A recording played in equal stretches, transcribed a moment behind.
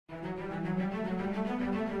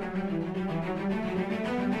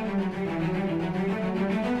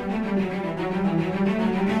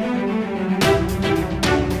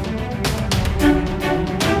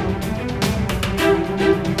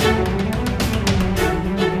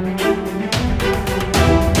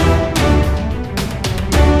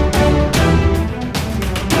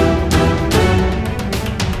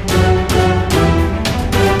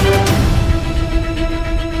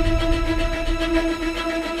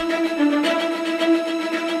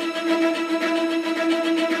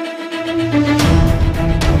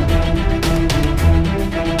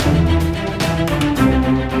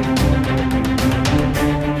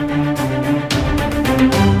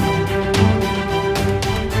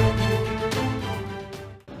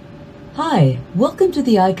Hi, welcome to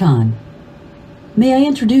the Icon. May I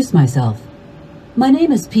introduce myself? My name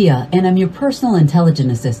is Pia and I'm your personal intelligent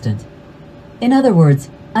assistant. In other words,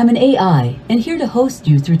 I'm an AI and here to host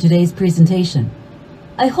you through today's presentation.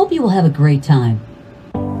 I hope you will have a great time.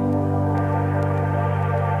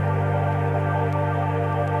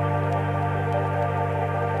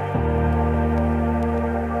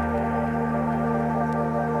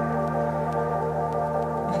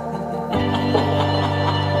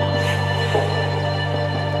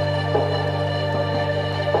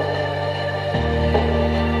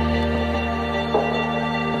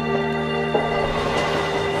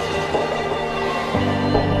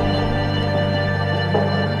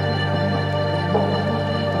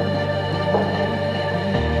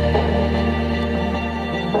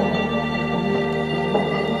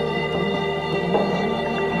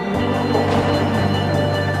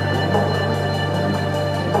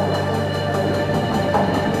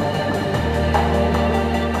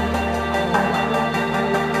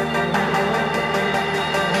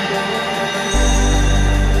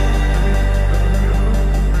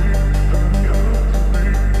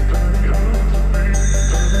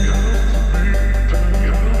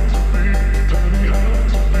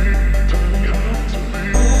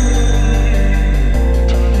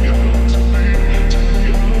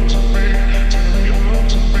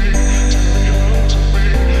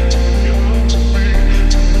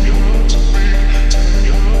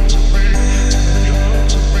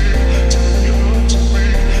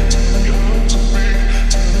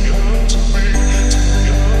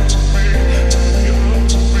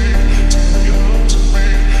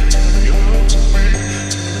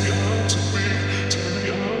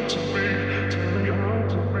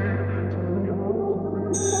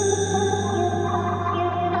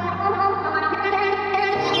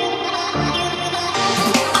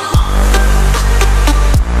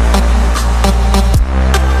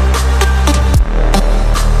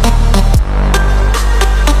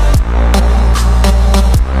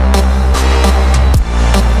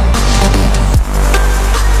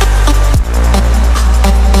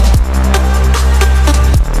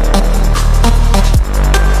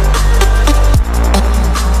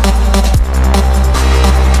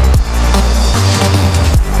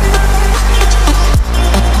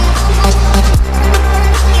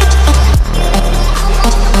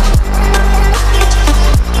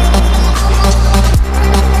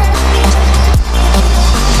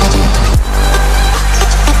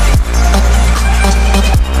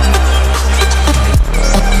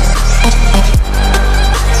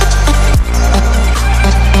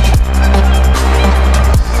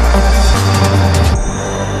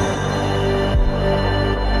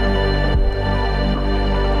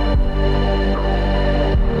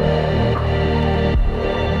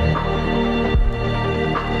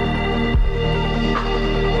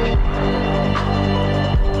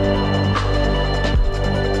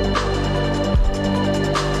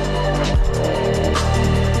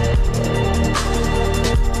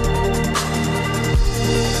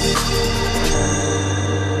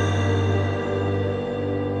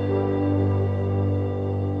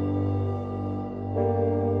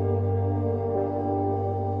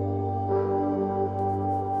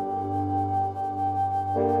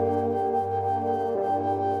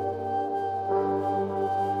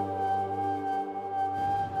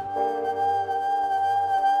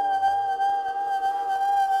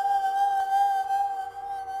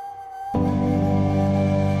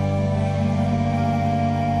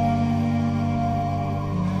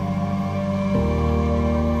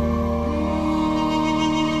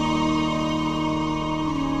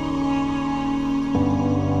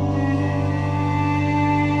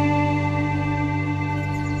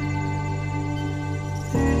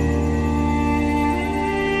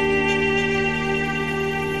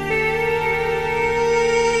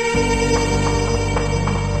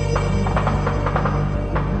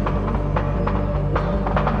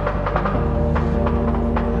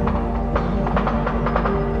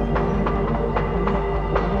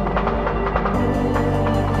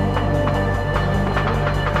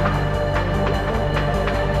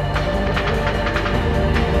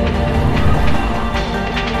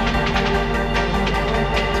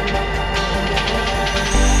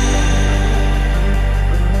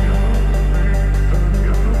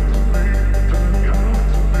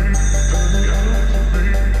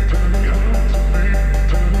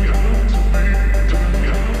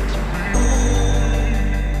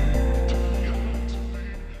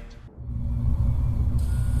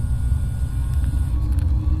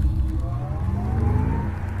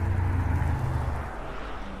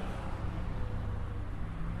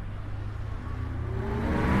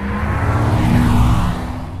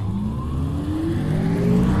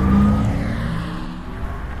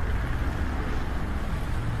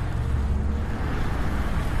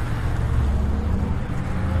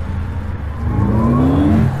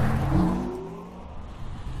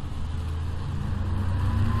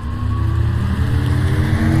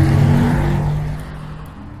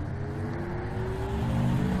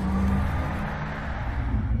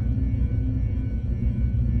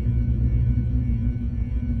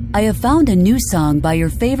 I have found a new song by your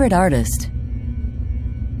favorite artist.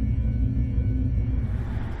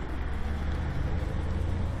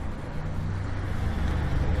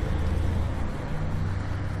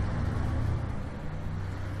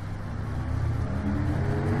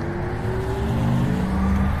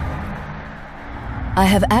 I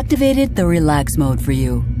have activated the relax mode for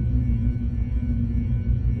you.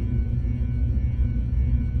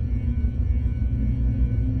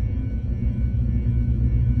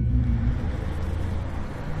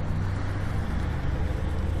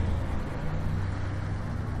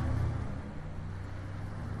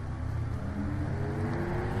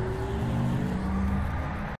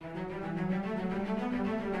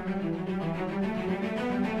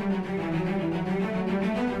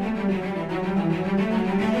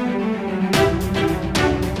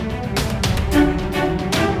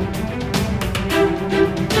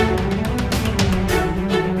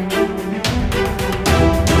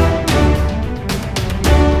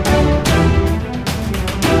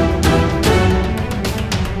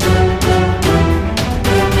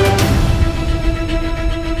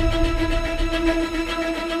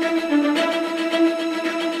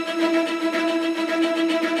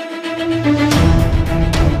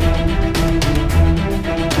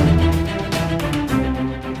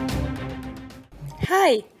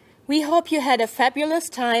 Hi! We hope you had a fabulous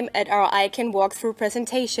time at our Aicon walkthrough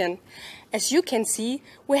presentation. As you can see,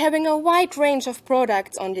 we're having a wide range of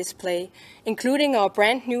products on display, including our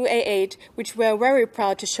brand new A8, which we're very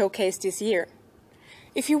proud to showcase this year.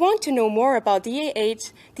 If you want to know more about the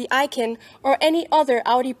A8, the Aicon, or any other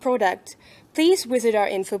Audi product, please visit our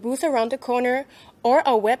info booth around the corner or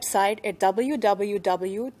our website at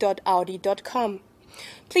www.audi.com.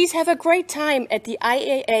 Please have a great time at the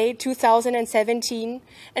IAA 2017,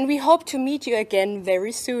 and we hope to meet you again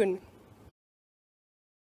very soon.